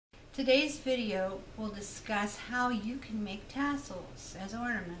Today's video will discuss how you can make tassels as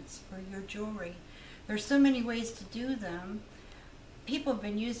ornaments for your jewelry. There's so many ways to do them. People have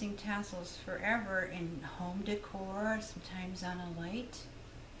been using tassels forever in home decor, sometimes on a light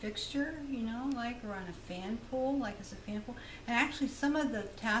fixture, like, or on a fan pole, like as a fan pole. And actually some of the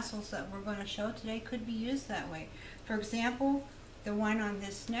tassels that we're going to show today could be used that way. For example, the one on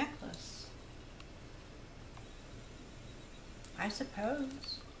this necklace. I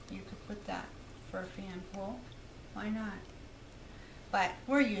suppose you could put that for a fan pole. Why not? But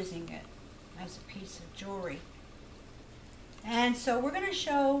we're using it as a piece of jewelry. And so we're going to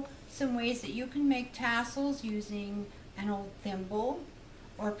show some ways that you can make tassels using an old thimble,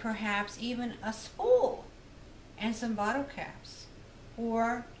 or perhaps even a spool and some bottle caps,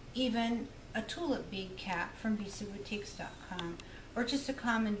 or even a tulip bead cap from beadsandboutiques.com, or just a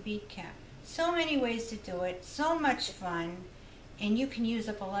common bead cap. So many ways to do it, so much fun, and you can use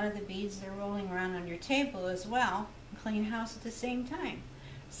up a lot of the beads that are rolling around on your table as well, and clean house at the same time.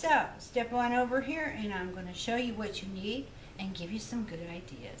 So step on over here and I'm going to show you what you need and give you some good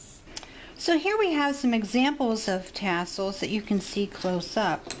ideas. So here we have some examples of tassels that you can see close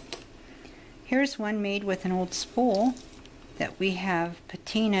up. Here's one made with an old spool that we have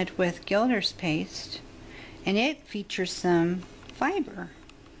patinaed with gilder's paste, and it features some fiber.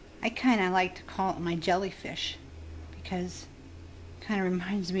 I kind of like to call it my jellyfish because it kind of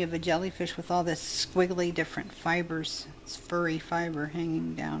reminds me of a jellyfish with all this squiggly different fibers. It's furry fiber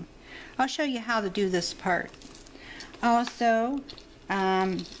hanging down. I'll show you how to do this part. Also,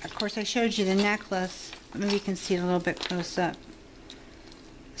 of course, I showed you the necklace. Maybe you can see it a little bit close up.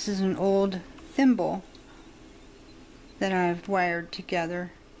 This is an old thimble that I've wired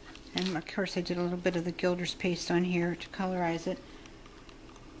together, and of course I did a little bit of the gilder's paste on here to colorize it.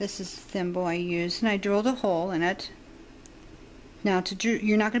 This is the thimble I used, and I drilled a hole in it. Now,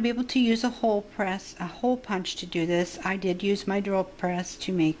 you're not going to be able to use a hole punch to do this. I did use my drill press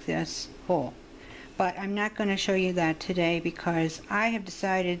to make this hole. But I'm not going to show you that today because I have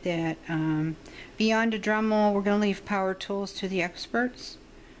decided that beyond a Dremel, we're going to leave power tools to the experts.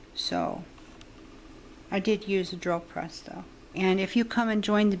 So I did use a drill press though. And if you come and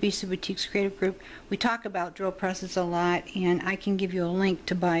join the Beads and Boutiques Creative Group, we talk about drill presses a lot, and I can give you a link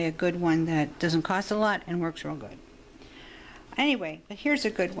to buy a good one that doesn't cost a lot and works real good. Anyway, but here's a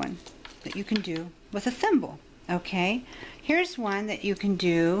good one that you can do with a thimble. Okay, here's one that you can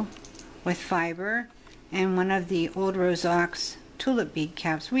do with fiber and one of the old Rosox tulip bead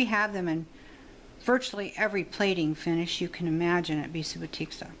caps. We have them in virtually every plating finish you can imagine at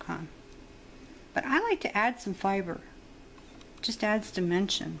beadsandboutiques.com. But I like to add some fiber. It just adds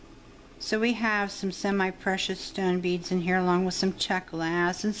dimension. So we have some semi-precious stone beads in here along with some check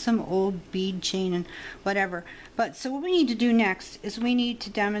glass and some old bead chain and whatever. But so what we need to do next is we need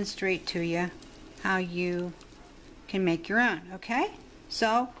to demonstrate to you how you can make your own, okay?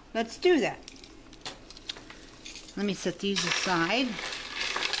 So let's do that. Let me set these aside.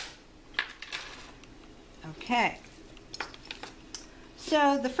 Okay.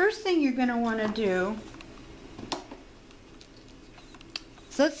 So the first thing you're going to want to do,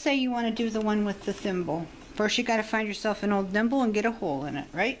 so let's say you want to do the one with the thimble. First you got to find yourself an old thimble and get a hole in it,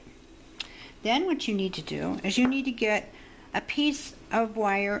 right? Then what you need to do is you need to get a piece of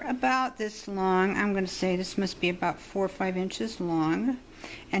wire about this long. I'm going to say this must be about 4 or 5 inches long,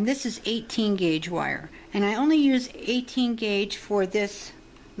 and this is 18 gauge wire, and I only use 18 gauge for this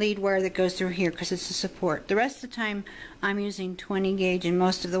lead wire that goes through here because it's a support. The rest of the time I'm using 20 gauge, and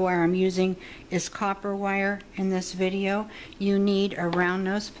most of the wire I'm using is copper wire in this video. You need a round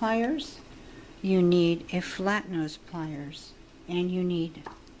nose pliers, you need a flat nose pliers, and you need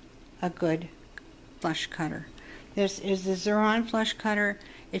a good flush cutter. This is the Xuron flush cutter.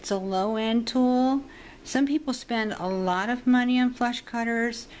 It's a low-end tool. Some people spend a lot of money on flush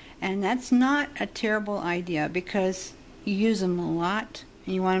cutters, and that's not a terrible idea because you use them a lot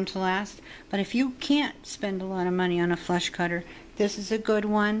and you want them to last. But if you can't spend a lot of money on a flush cutter, this is a good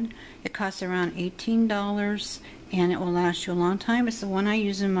one. It costs around $18 and it will last you a long time. It's the one I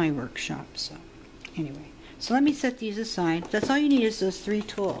use in my workshop. So anyway, so let me set these aside. That's all you need is those 3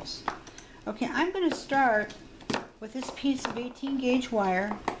 tools. Okay, I'm going to start with this piece of 18 gauge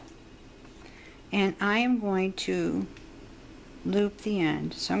wire, and I am going to loop the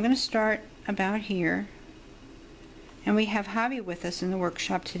end. So I'm going to start about here, and we have Javi with us in the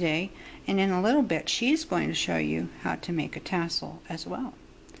workshop today, and in a little bit she's going to show you how to make a tassel as well.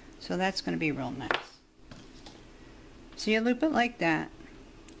 So that's going to be real nice. So you loop it like that,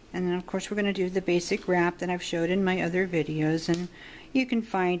 and then of course we're going to do the basic wrap that I've showed in my other videos, and you can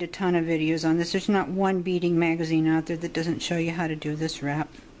find a ton of videos on this. There's not one beading magazine out there that doesn't show you how to do this wrap.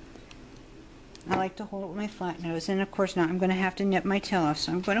 I like to hold it with my flat nose, and of course now I'm going to have to nip my tail off,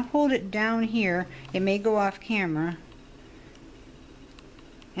 so I'm going to hold it down here. It may go off camera,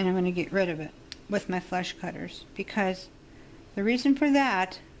 and I'm going to get rid of it with my flesh cutters, because the reason for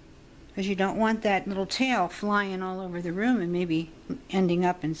that is you don't want that little tail flying all over the room and maybe ending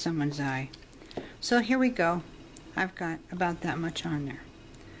up in someone's eye. So here we go. I've got about that much on there.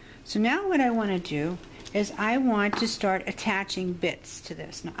 So now what I want to do is I want to start attaching bits to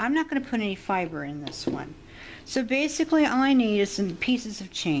this. Now I'm not going to put any fiber in this one. So basically all I need is some pieces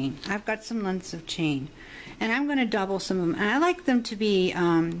of chain. I've got some lengths of chain, and I'm going to double some of them. And I like them to be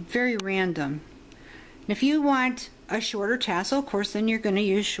very random. And if you want a shorter tassel, of course, then you're going to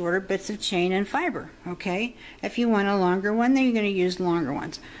use shorter bits of chain and fiber, okay? If you want a longer one, then you're going to use longer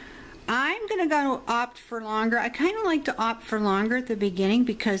ones. I'm going to opt for longer. I kind of like to opt for longer at the beginning,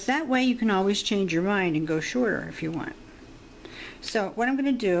 because that way you can always change your mind and go shorter if you want. So what I'm going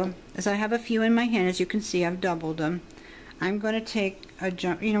to do is I have a few in my hand. As you can see, I've doubled them. I'm going to take a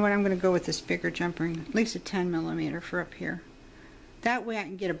jump. You know what? I'm going to go with this bigger jumper, at least a 10mm for up here. That way I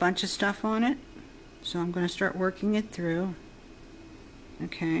can get a bunch of stuff on it. So I'm going to start working it through.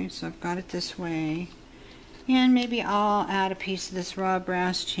 Okay, so I've got it this way. And maybe I'll add a piece of this raw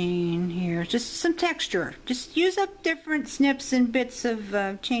brass chain here. Just some texture. Just use up different snips and bits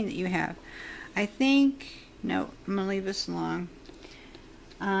of chain that you have. I think, no, I'm going to leave this alone.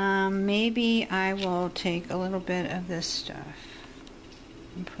 Maybe I will take a little bit of this stuff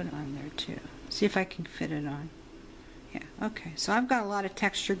and put it on there too. See if I can fit it on. Yeah, okay, so I've got a lot of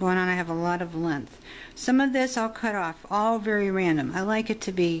texture going on. I have a lot of length. Some of this I'll cut off, all very random. I like it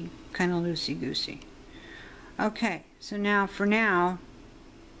to be kind of loosey-goosey. Okay, so now, for now,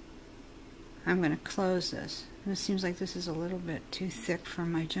 I'm going to close this. And it seems like this is a little bit too thick for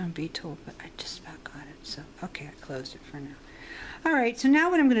my jumpy tool, but I just about got it. So, okay, I closed it for now. Alright, so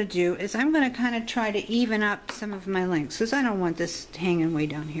now what I'm going to do is I'm going to kind of try to even up some of my lengths, because I don't want this hanging way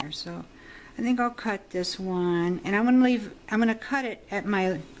down here. So I think I'll cut this one, and I'm going to cut it at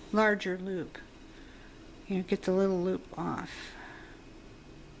my larger loop. You know, get the little loop off.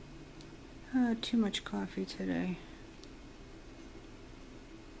 Too much coffee today.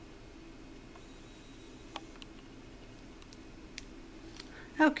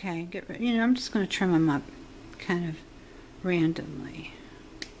 Okay, get rid. You know, I'm just going to trim them up, kind of randomly.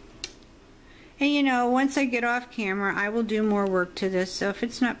 And you know, once I get off camera, I will do more work to this. So if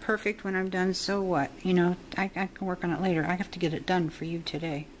it's not perfect when I'm done, so what? You know, I can work on it later. I have to get it done for you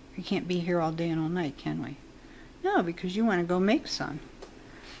today. We can't be here all day and all night, can we? No, because you want to go make some.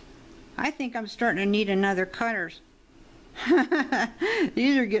 I think I'm starting to need another cutters.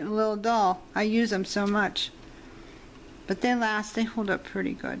 These are getting a little dull. I use them so much. But they last. They hold up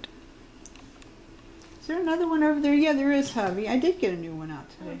pretty good. Is there another one over there? Yeah, there is, hubby. I did get a new one out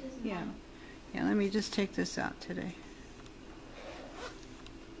today. Yeah. Yeah, let me just take this out today.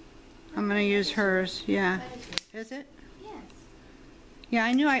 I'm going to use hers. Yeah. Is it? Yes. Yeah,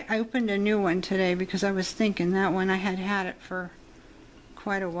 I knew I opened a new one today, because I was thinking that one I had it for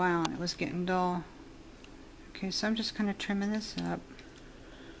quite a while and it was getting dull. Okay, so I'm just kind of trimming this up.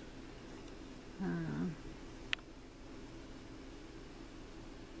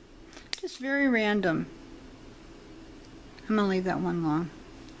 Just very random. I'm going to leave that one long.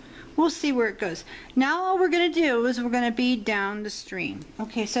 We'll see where it goes. Now all we're going to do is we're going to bead down the stream.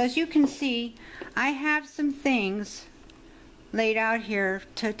 Okay, so as you can see, I have some things laid out here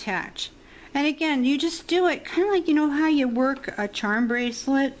to attach. And again, you just do it kind of like, you know how you work a charm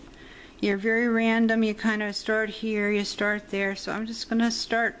bracelet? You're very random. You kind of start here, you start there. So I'm just going to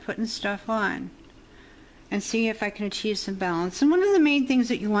start putting stuff on and see if I can achieve some balance. And one of the main things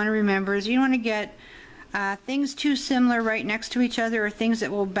that you want to remember is you don't want to get things too similar right next to each other, or things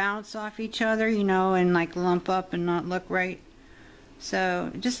that will bounce off each other, you know, and like lump up and not look right.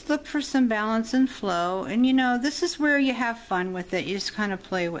 So just look for some balance and flow. And you know, this is where you have fun with it. You just kind of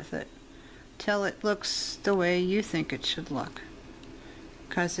play with it till it looks the way you think it should look,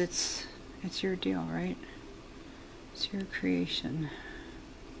 because it's your deal, right? It's your creation.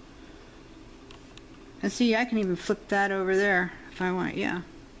 And see, I can even flip that over there if I want. Yeah.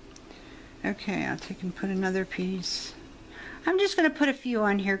 Okay, I'll take and put another piece. I'm just going to put a few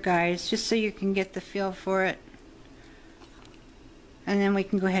on here, guys, just so you can get the feel for it. And then we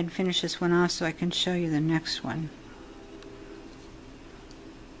can go ahead and finish this one off so I can show you the next one.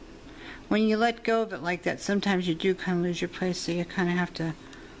 When you let go of it like that, sometimes you do kind of lose your place, so you kind of have to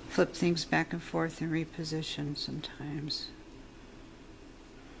flip things back and forth and reposition sometimes.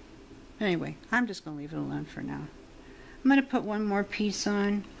 Anyway, I'm just going to leave it alone for now. I'm going to put one more piece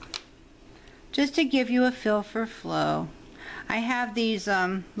on, just to give you a feel for flow. I have these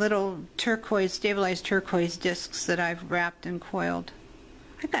little turquoise, stabilized turquoise discs that I've wrapped and coiled.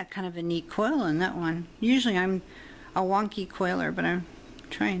 I got kind of a neat coil in that one. Usually I'm a wonky coiler, but I'm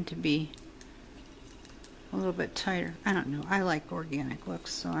trying to be a little bit tighter. I don't know. I like organic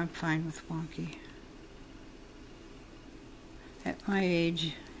looks, so I'm fine with wonky. At my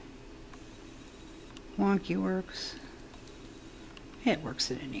age, wonky works. It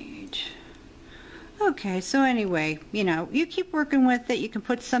works at any age. Okay, so anyway, you know, you keep working with it. You can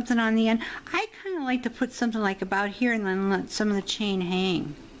put something on the end. I kind of like to put something like about here and then let some of the chain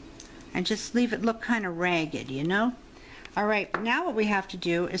hang. And just leave it look kind of ragged, you know? Alright, now what we have to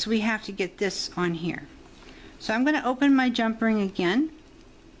do is we have to get this on here. So I'm going to open my jump ring again.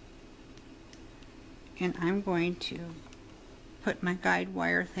 And I'm going to put my guide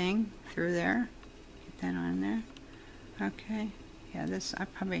wire thing through there. Get that on there. Okay. Yeah, this, I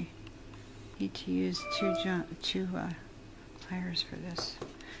probably need to use two pliers for this.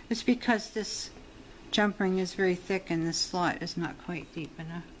 It's because this jump ring is very thick and this slot is not quite deep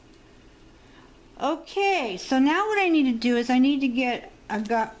enough. Okay, so now what I need to do is I need to get a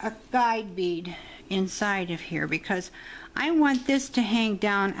guide bead inside of here because I want this to hang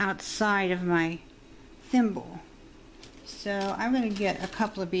down outside of my thimble. So I'm going to get a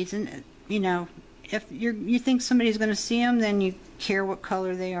couple of beads, and you know, if you think somebody's going to see them, then you care what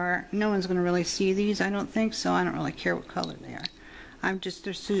color they are. No one's going to really see these, I don't think, so I don't really care what color they are.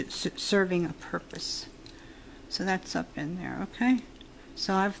 They're serving a purpose. So that's up in there, okay?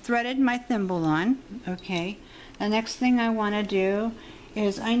 So I've threaded my thimble on, okay? The next thing I want to do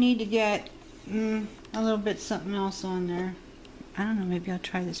is I need to get a little bit something else on there. I don't know, maybe I'll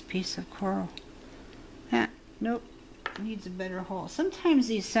try this piece of coral. Nope, it needs a better hole. Sometimes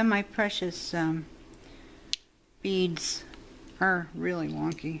these semi-precious beads are really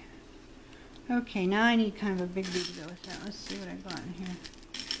wonky. Okay, now I need kind of a big bead to go with that. Let's see what I got in here.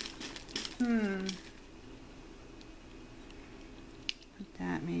 Put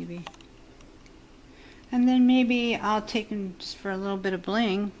that maybe. And then maybe I'll take them just for a little bit of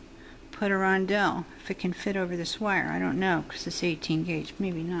bling, put a rondelle, if it can fit over this wire. I don't know, because it's 18 gauge.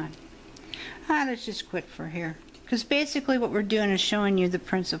 Maybe not. Let's just quit for here. Because basically what we're doing is showing you the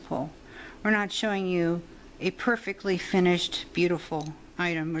principle. We're not showing you a perfectly finished, beautiful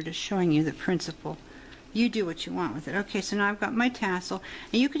item. We're just showing you the principle. You do what you want with it. Okay, so now I've got my tassel.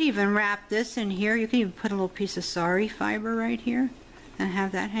 And you could even wrap this in here. You could even put a little piece of sari fiber right here and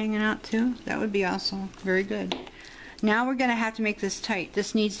have that hanging out too. That would be also very good. Now we're going to have to make this tight.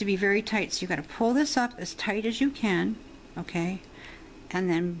 This needs to be very tight. So you've got to pull this up as tight as you can. Okay? And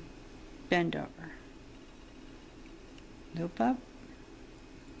then bend over. Loop up.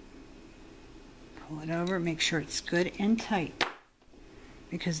 Pull it over. Make sure it's good and tight.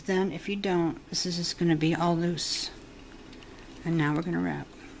 Because then if you don't, this is just going to be all loose. And now we're going to wrap.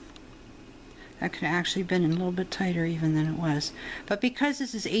 That could have actually been a little bit tighter even than it was. But because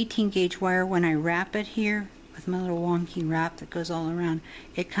this is 18 gauge wire, when I wrap it here with my little wonky wrap that goes all around,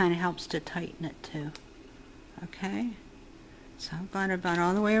 it kind of helps to tighten it too. Okay? So I've got it about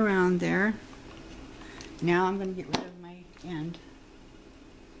all the way around there. Now I'm going to get rid of my end.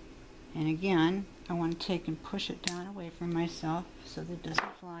 And again, I want to take and push it down away from myself so that it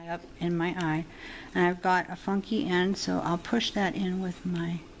doesn't fly up in my eye. And I've got a funky end, so I'll push that in with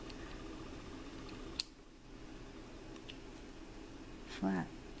my flat.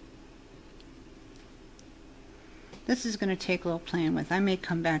 This is going to take a little playing with. I may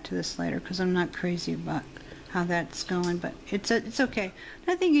come back to this later because I'm not crazy about how that's going, but it's okay.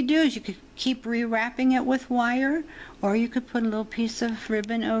 Another thing you do is you could keep rewrapping it with wire, or you could put a little piece of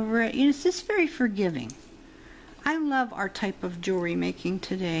ribbon over it. You know, it's just very forgiving. I love our type of jewelry making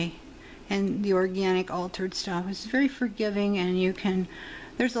today, and the organic altered stuff is very forgiving, and you can,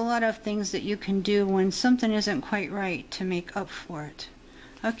 there's a lot of things that you can do when something isn't quite right to make up for it.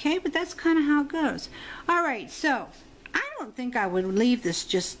 Okay, but that's kind of how it goes. Alright, so I don't think I would leave this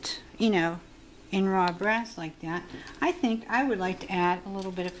just, you know, in raw brass like that. I think I would like to add a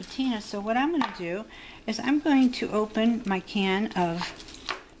little bit of patina. So what I'm going to do is I'm going to open my can of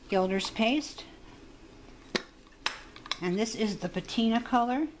Gilder's paste. And this is the patina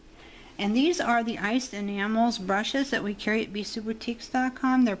color. And these are the Iced Enamels brushes that we carry at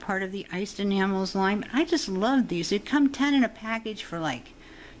bsuboutiques.com. They're part of the Iced Enamels line. I just love these. They come 10 in a package for like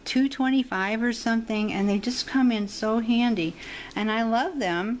 $2.25 or something, and they just come in so handy. And I love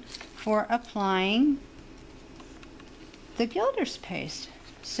them for applying the Gilder's paste.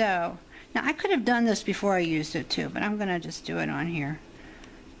 So now I could have done this before I used it too, but I'm going to just do it on here.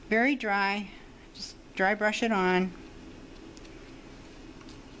 Very dry. Just dry brush it on.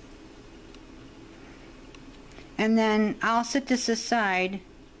 And then I'll set this aside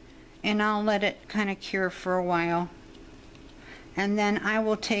and I'll let it kind of cure for a while. And then I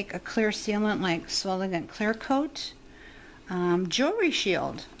will take a clear sealant like Swelligant Clear Coat, Jewelry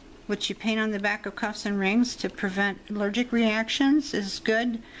Shield, which you paint on the back of cuffs and rings to prevent allergic reactions, is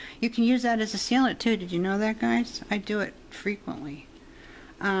good. You can use that as a sealant too. Did you know that, guys? I do it frequently.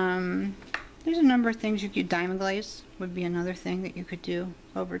 There's a number of things you could. Diamond glaze would be another thing that you could do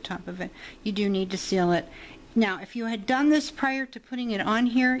over top of it. You do need to seal it. Now, if you had done this prior to putting it on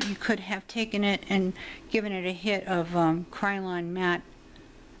here, you could have taken it and given it a hit of Krylon matte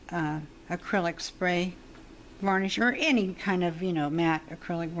acrylic spray varnish, or any kind of, you know, matte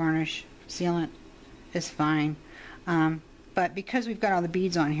acrylic varnish sealant is fine. But because we've got all the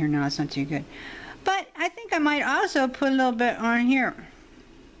beads on here now, it's not too good. But I think I might also put a little bit on here,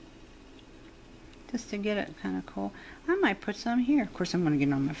 just to get it kind of cool. I might put some here. Of course, I'm going to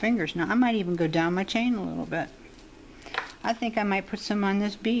get it on my fingers now. I might even go down my chain a little bit. I think I might put some on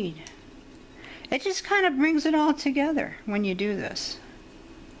this bead. It just kind of brings it all together when you do this.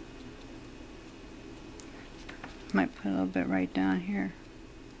 Might put a little bit right down here.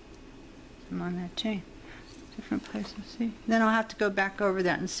 Some on that chain. Different places, see? Then I'll have to go back over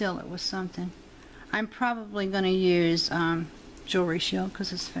that and seal it with something. I'm probably going to use Jewelry Shield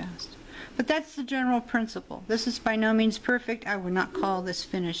because it's fast. But that's the general principle. This is by no means perfect. I would not call this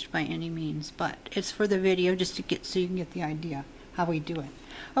finished by any means, but it's for the video just to get so you can get the idea how we do it.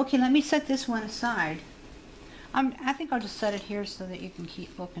 Okay, let me set this one aside. I think I'll just set it here so that you can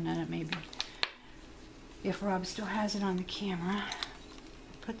keep looking at it maybe. If Rob still has it on the camera.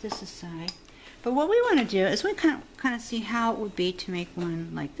 Put this aside. But what we want to do is we kind of see how it would be to make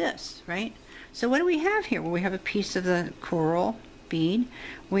one like this, right? So what do we have here? Well, we have a piece of the coral bead.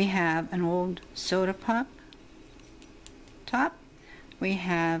 We have an old soda pop top. We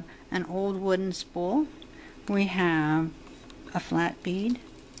have an old wooden spool. We have a flat bead.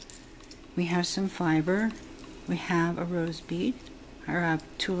 We have some fiber. We have a rose bead, or a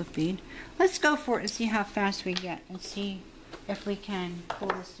tulip bead. Let's go for it and see how fast we get and see if we can pull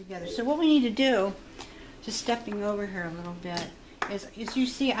this together. So what we need to do, just stepping over here a little bit, is you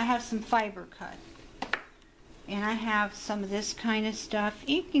see I have some fiber cut. And I have some of this kind of stuff.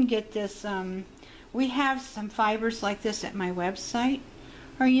 You can get this, we have some fibers like this at my website,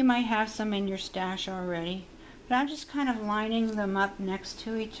 or you might have some in your stash already. But I'm just kind of lining them up next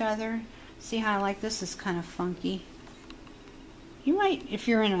to each other. See how I like this is kind of funky. You might, if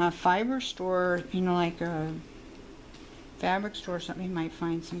you're in a fiber store, you know, like a fabric store or something, you might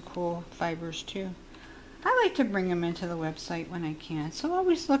find some cool fibers too. I like to bring them into the website when I can. So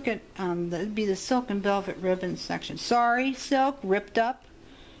always look at, that'd be the silk and velvet ribbon section. Sorry, silk ripped up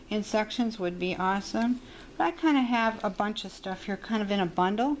in sections would be awesome. But I kind of have a bunch of stuff here kind of in a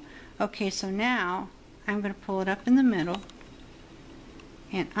bundle. Okay, so now I'm going to pull it up in the middle.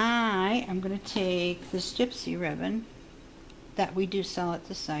 And I am going to take this gypsy ribbon that we do sell at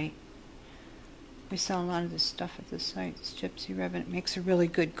the site. We sell a lot of this stuff at the site, this gypsy ribbon. It makes a really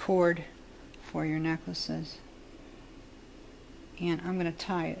good cord for your necklaces. And I'm going to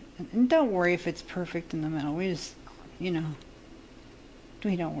tie it. And don't worry if it's perfect in the middle. We just, you know,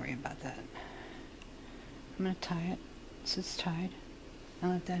 we don't worry about that. I'm going to tie it so it's tied.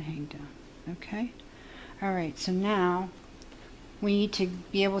 I'll let that hang down. Okay? Alright, so now we need to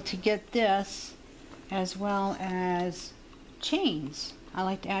be able to get this as well as chains. I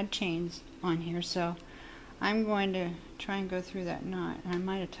like to add chains on here, so I'm going to try and go through that knot. And I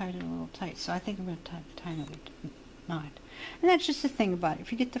might have tied it a little tight, so I think I'm going to tie another knot. And that's just the thing about it.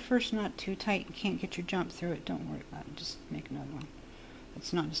 If you get the first knot too tight and can't get your jump through it, don't worry about it. Just make another one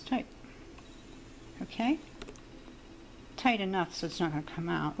that's not as tight. Okay? Tight enough so it's not going to come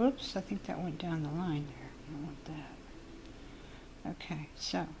out. Oops, I think that went down the line there. I don't want that. Okay,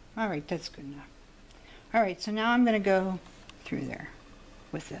 so, alright, that's good enough. Alright, so now I'm going to go through there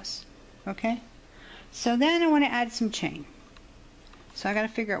with this. Okay? So then I want to add some chain. So I got to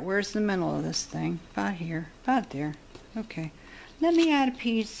figure out where's the middle of this thing. About here. About there. Okay. Let me add a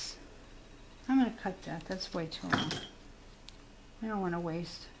piece. I'm going to cut that. That's way too long. I don't want to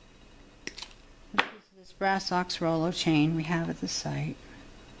waste. This brass ox Rollo chain we have at the site.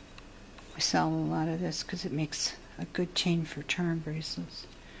 We sell a lot of this because it makes a good chain for charm bracelets.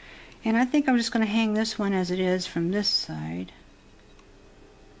 And I think I'm just going to hang this one as it is from this side.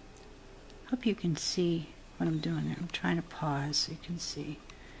 Hope you can see what I'm doing there. I'm trying to pause so you can see.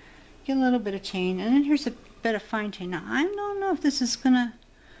 Get a little bit of chain, and then here's a bit of fine chain. Now I don't know if this is going to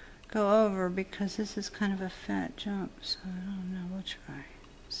go over because this is kind of a fat jump, so I don't know. We'll try.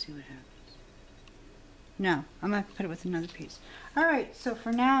 See what happens. No, I'm going to put it with another piece. Alright, so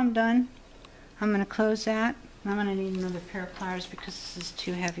for now I'm done. I'm going to close that, I'm going to need another pair of pliers because this is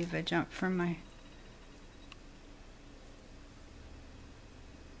too heavy of a jump for my...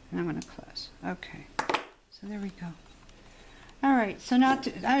 And I'm going to close. Okay. So there we go. Alright, so now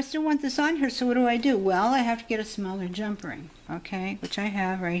I still want this on here, so what do? Well, I have to get a smaller jump ring, okay, which I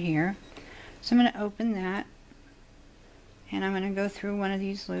have right here. So I'm going to open that, and I'm going to go through one of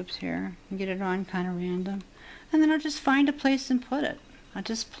these loops here and get it on kind of random. And then I'll just find a place and put it. I'll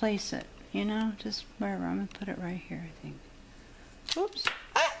just place it, you know, just wherever. I'm going to put it right here, I think. Oops.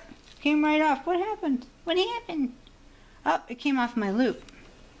 Ah! Came right off. What happened? What happened? Oh, it came off my loop.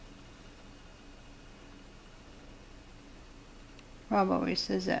 Rob always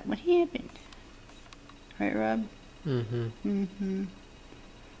says that. What happened? Right, Rob? Mm-hmm. Mm-hmm.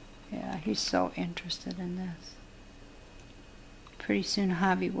 Yeah, he's so interested in this. Pretty soon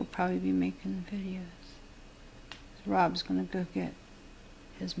Javi will probably be making the videos. Rob's gonna go get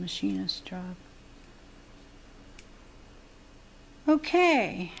his machinist job.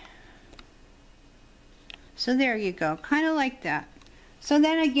 Okay. So there you go. Kind of like that. So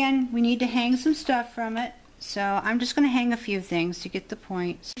then again, we need to hang some stuff from it. So I'm just going to hang a few things to get the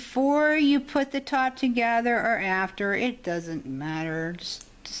point. Before you put the top together or after, it doesn't matter. Just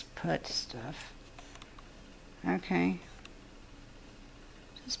put stuff. Okay.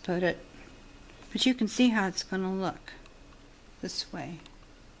 Just put it. But you can see how it's going to look this way.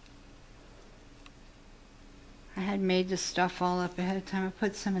 I had made this stuff all up ahead of time. I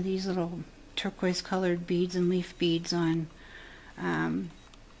put some of these little turquoise colored beads and leaf beads on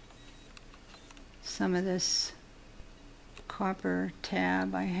some of this copper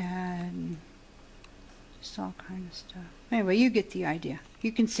tab I had, and just all kind of stuff. Anyway, you get the idea.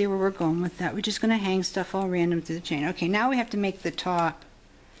 You can see where we're going with that. We're just going to hang stuff all random through the chain. Okay, now we have to make the top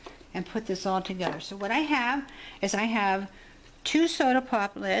and put this all together. So what I have is I have 2 soda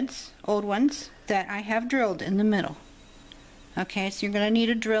pop lids, old ones, that I have drilled in the middle. Okay, so you're going to need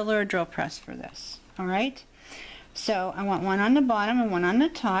a drill or a drill press for this. Alright? So I want one on the bottom and one on the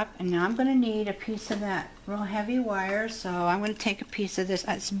top, and now I'm going to need a piece of that real heavy wire. So I'm going to take a piece of this.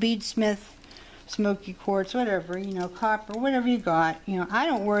 It's Bead Smith smoky quartz, whatever, you know, copper, whatever you got. You know, I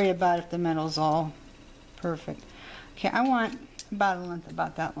don't worry about if the metal's all perfect. Okay, I want about a length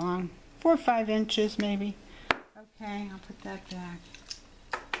about that long, 4 or 5 inches maybe. Okay, I'll put that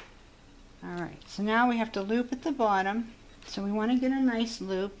back. All right, so now we have to loop at the bottom. So we want to get a nice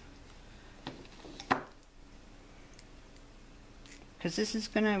loop, because this is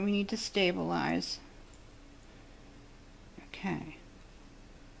we need to stabilize. Okay.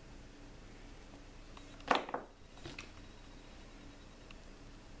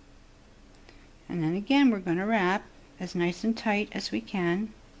 And then again, we're going to wrap as nice and tight as we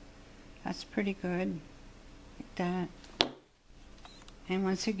can. That's pretty good. Like that. And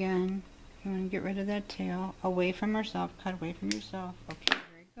once again, you want to get rid of that tail. Away from yourself. Cut away from yourself. Okay,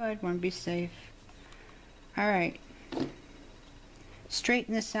 very good. Want to be safe. Alright.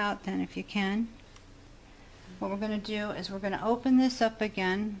 Straighten this out then if you can. What we're going to do is we're going to open this up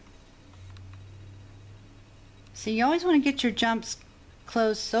again. So you always want to get your jumps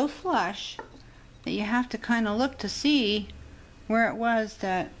closed so flush that you have to kind of look to see where it was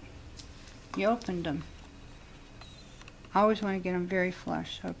that you opened them. I always want to get them very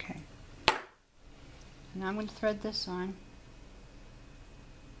flush. Okay. Now I'm going to thread this on.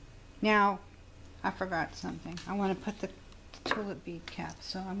 Now, I forgot something. I want to put the tulip bead cap,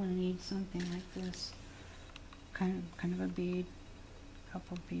 so I'm going to need something like this. Kind of a bead. A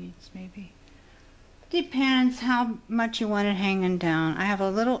couple beads maybe. Depends how much you want it hanging down. I have a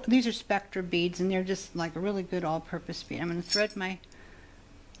little, these are Spectra beads, and they're just like a really good all-purpose bead. I'm going to thread my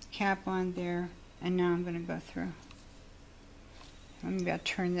cap on there, and now I'm going to go through. Maybe I'll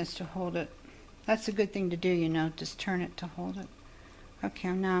turn this to hold it. That's a good thing to do, you know, just turn it to hold it. Okay,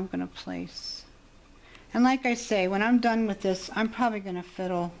 now I'm going to place. And like I say, when I'm done with this, I'm probably going to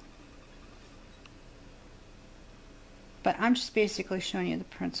fiddle. But I'm just basically showing you the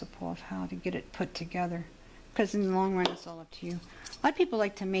principle of how to get it put together. Because in the long run, it's all up to you. A lot of people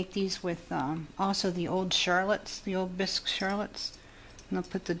like to make these with also the old Charlottes, the old bisque Charlottes. And they'll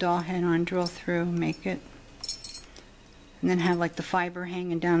put the doll head on, drill through, make it. And then have like the fiber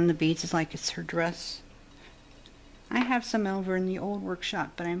hanging down the beads. It's like it's her dress. I have some over in the old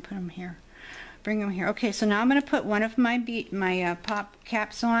workshop, but I didn't put them here. Bring them here. Okay, so now I'm going to put one of my pop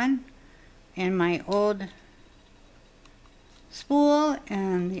caps on. And my old spool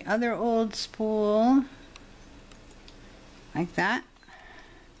and the other old spool, like that.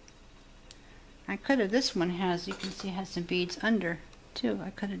 I could have, this one has, you can see has some beads under too.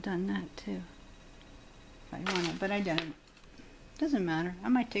 I could have done that too if I wanted, but I didn't. Doesn't matter. I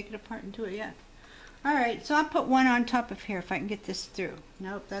might take it apart and do it yet. Alright, so I'll put one on top of here if I can get this through.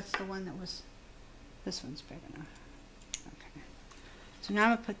 Nope, that's the one that was, this one's big enough. Okay. So now I'm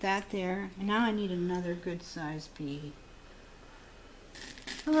going to put that there. And now I need another good size bead.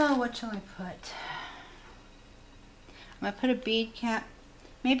 Oh, what shall I put? I'm going to put a bead cap.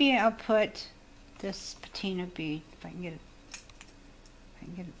 Maybe I'll put this patina bead if I can get it. If I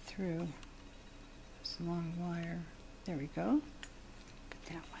can get it through. It's a long wire. There we go. Put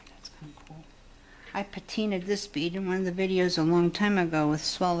that one. That's kind of cool. I patinaed this bead in one of the videos a long time ago with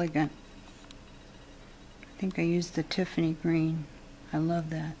Swelligan. I think I used the Tiffany green. I love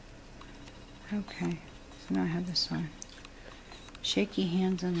that. Okay, so now I have this on. Shaky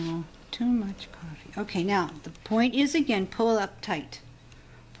hands and all. Too much coffee. Okay, now the point is again, pull up tight.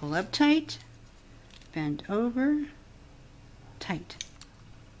 Pull up tight. Bend over. Tight.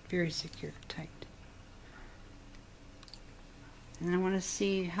 Very secure. Tight. And I want to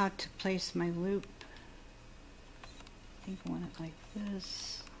see how to place my loop. I think I want it like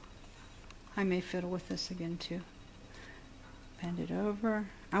this. I may fiddle with this again too. Bend it over.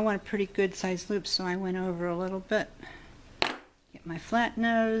 I want a pretty good sized loop, so I went over a little bit. Get my flat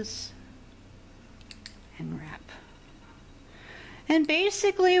nose and wrap. And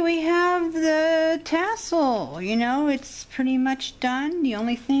basically we have the tassel. You know, it's pretty much done. The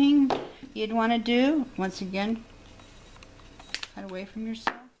only thing you'd want to do, once again, cut away from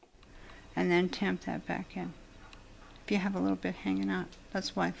yourself and then tamp that back in. If you have a little bit hanging out,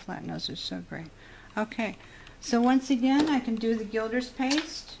 that's why flat nose is so great. Okay, so once again I can do the gilder's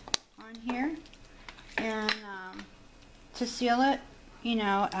paste on here, and to seal it, you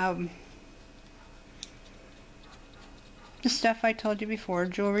know, the stuff I told you before,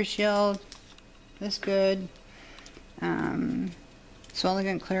 jewelry shield is good,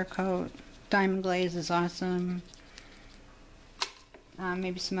 Swelligan clear coat, diamond glaze is awesome.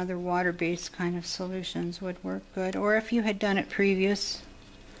 Maybe some other water-based kind of solutions would work good. Or if you had done it previous,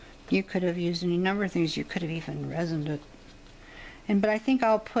 you could have used any number of things. You could have even resined it. But I think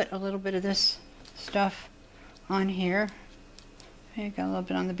I'll put a little bit of this stuff on here. I got a little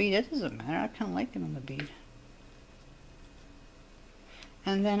bit on the bead. It doesn't matter. I kind of like it on the bead.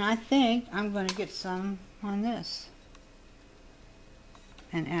 And then I think I'm going to get some on this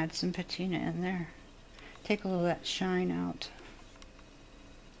and add some patina in there. Take a little of that shine out.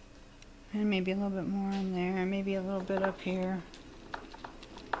 And maybe a little bit more in there, maybe a little bit up here.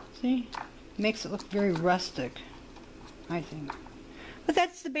 See? Makes it look very rustic, I think. But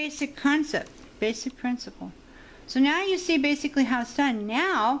that's the basic concept, basic principle. So now you see basically how it's done.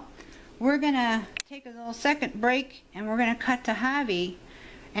 Now, we're going to take a little second break, and we're going to cut to Javi,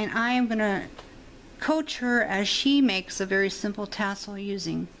 and I am going to coach her as she makes a very simple tassel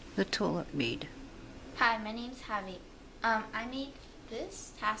using the tulip bead. Hi, my name's Javi. I made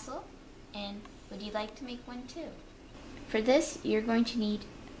this tassel, and would you like to make one too? For this, you're going to need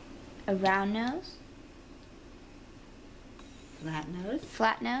a round nose,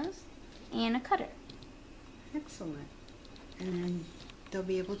 flat nose, and a cutter. Excellent. And then they'll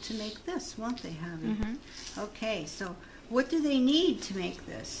be able to make this, won't they, Javi? Mm-hmm. Okay, so what do they need to make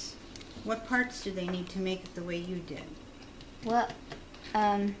this? What parts do they need to make it the way you did? Well,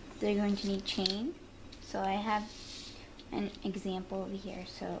 they're going to need chain. So I have an example over here.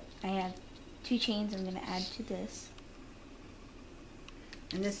 So I have 2 chains I'm going to add to this.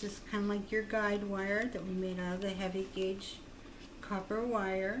 And this is kind of like your guide wire that we made out of the heavy gauge copper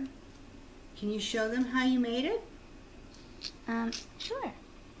wire. Can you show them how you made it? Sure.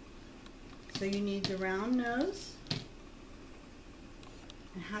 So you need the round nose.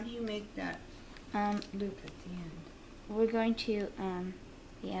 And how do you make that loop at the end? We're going to,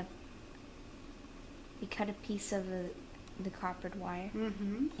 we cut a piece of the coppered wire,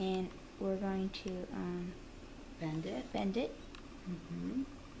 mm-hmm. and we're going to bend it. Mm-hmm.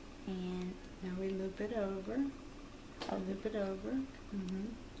 And now we loop it over. Loop it over. Mm-hmm.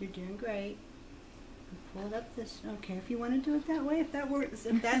 You're doing great. Pull it up this. Okay, if you want to do it that way, if that works,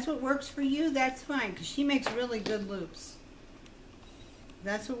 if that's what works for you, that's fine. Because she makes really good loops. If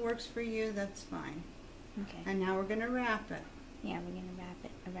that's what works for you, that's fine. Okay. And now we're going to wrap it. Yeah, we're going to wrap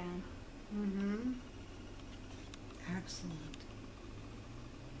it around. Mm-hmm. Excellent.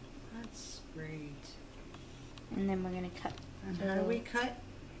 That's great. And then we're going to cut. And how do we cut?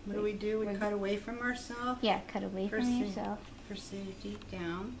 What do we do? We cut away from ourselves? Yeah, cut away from yourself. For safety,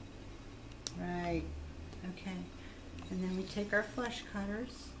 down. Right. Okay. And then we take our flush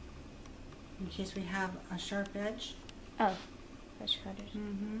cutters in case we have a sharp edge. Oh, flush cutters.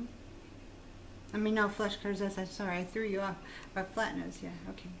 Mm-hmm. I mean, no, flush cutters, I'm sorry, I threw you off. But flat nose, yeah,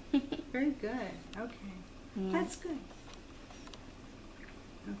 okay. Very good. Okay. Yeah. That's good.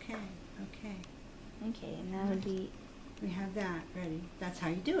 Okay, okay. Okay, and that would be... We have that ready. That's how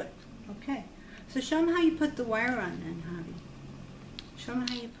you do it. Okay. So show them how you put the wire on then, Javi. Show them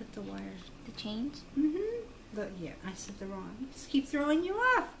how you put the wire. The chains? Mm-hmm. But yeah, I said the wrong. Just keep throwing you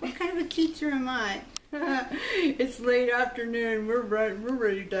off. What kind of a teacher am I? It's late afternoon. We're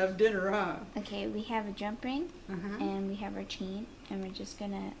ready to have dinner, huh? Okay, we have a jump ring, and we have our chain, and we're just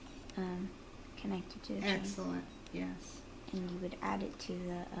gonna connect it to the chain. Excellent. Yes. And you would add it to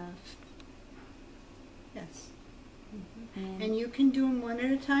the yes. And you can do them one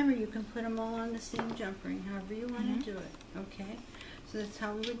at a time, or you can put them all on the same jump ring, however you want to do it. Okay. So that's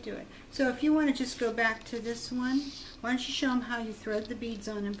how we would do it. So if you want to just go back to this one, why don't you show them how you thread the beads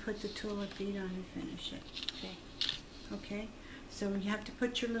on and put the tulip bead on and finish it. Okay. Okay. So you have to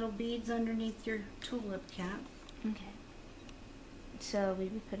put your little beads underneath your tulip cap. Okay. So we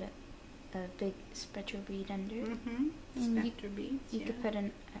would put a big spectral bead under. Spectral beads. You could put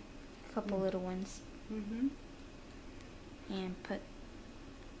a couple little ones. And put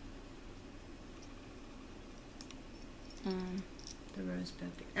the rose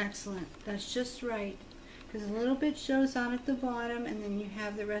pepper. Excellent. That's just right. Because a little bit shows out at the bottom, and then you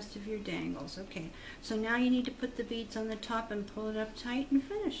have the rest of your dangles. Okay. So now you need to put the beads on the top and pull it up tight and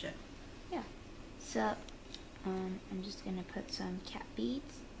finish it. Yeah. So I'm just gonna put some cat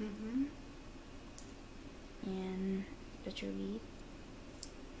beads. And spectral bead.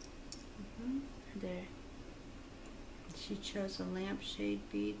 There. She chose a lampshade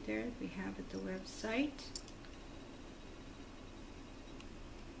bead there we have at the website.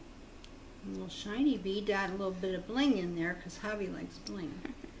 A little shiny bead to add a little bit of bling in there because Javi likes bling.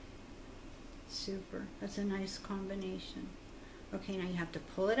 Super. That's a nice combination. Okay, now you have to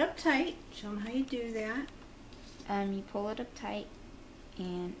pull it up tight. Show them how you do that. You pull it up tight,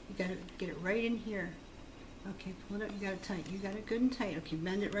 and you got to get it right in here. Okay, pull it up. You got it tight. You got it good and tight. Okay,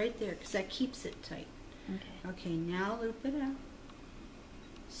 bend it right there because that keeps it tight. Okay. Okay, now loop it up.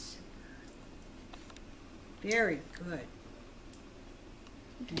 Super. Very good.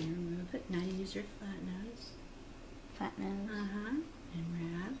 And remove it. Now use your flat nose. Flat nose. And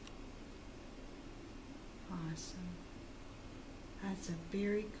wrap. Awesome. That's a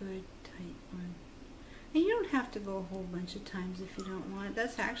very good tight one. And you don't have to go a whole bunch of times if you don't want.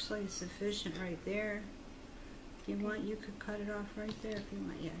 That's actually sufficient right there. If you want, you could cut it off right there if you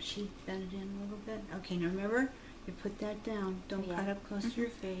want. Yeah, she bent it in a little bit. Okay, now remember, you put that down. Don't cut up close to your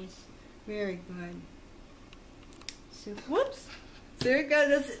face. Very good. So, whoops. There it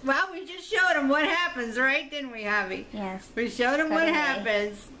goes. Well, we just showed them what happens, right? Didn't we, Javi? Yes. We showed them what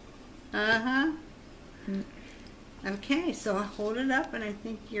happens. Okay, so I'll hold it up, and I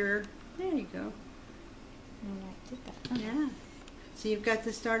think you're... There you go. Yeah. So you've got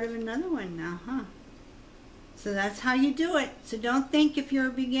the start of another one now, huh? So that's how you do it. So don't think if you're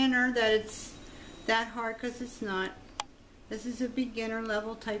a beginner that it's that hard, because it's not. This is a beginner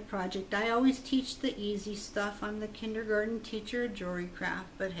level type project. I always teach the easy stuff. I'm the kindergarten teacher of jewelry craft,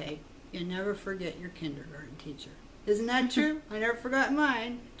 but hey, you never forget your kindergarten teacher. Isn't that true? I never forgot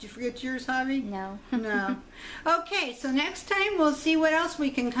mine. Did you forget yours, Javi? No. No. Okay, so next time we'll see what else we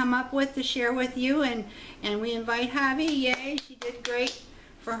can come up with to share with you, and we invite Javi. Yay, she did great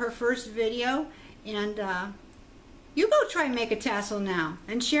for her first video. And you go try and make a tassel now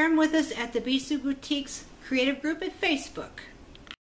and share them with us at the Bead Boutique's creative group at Facebook.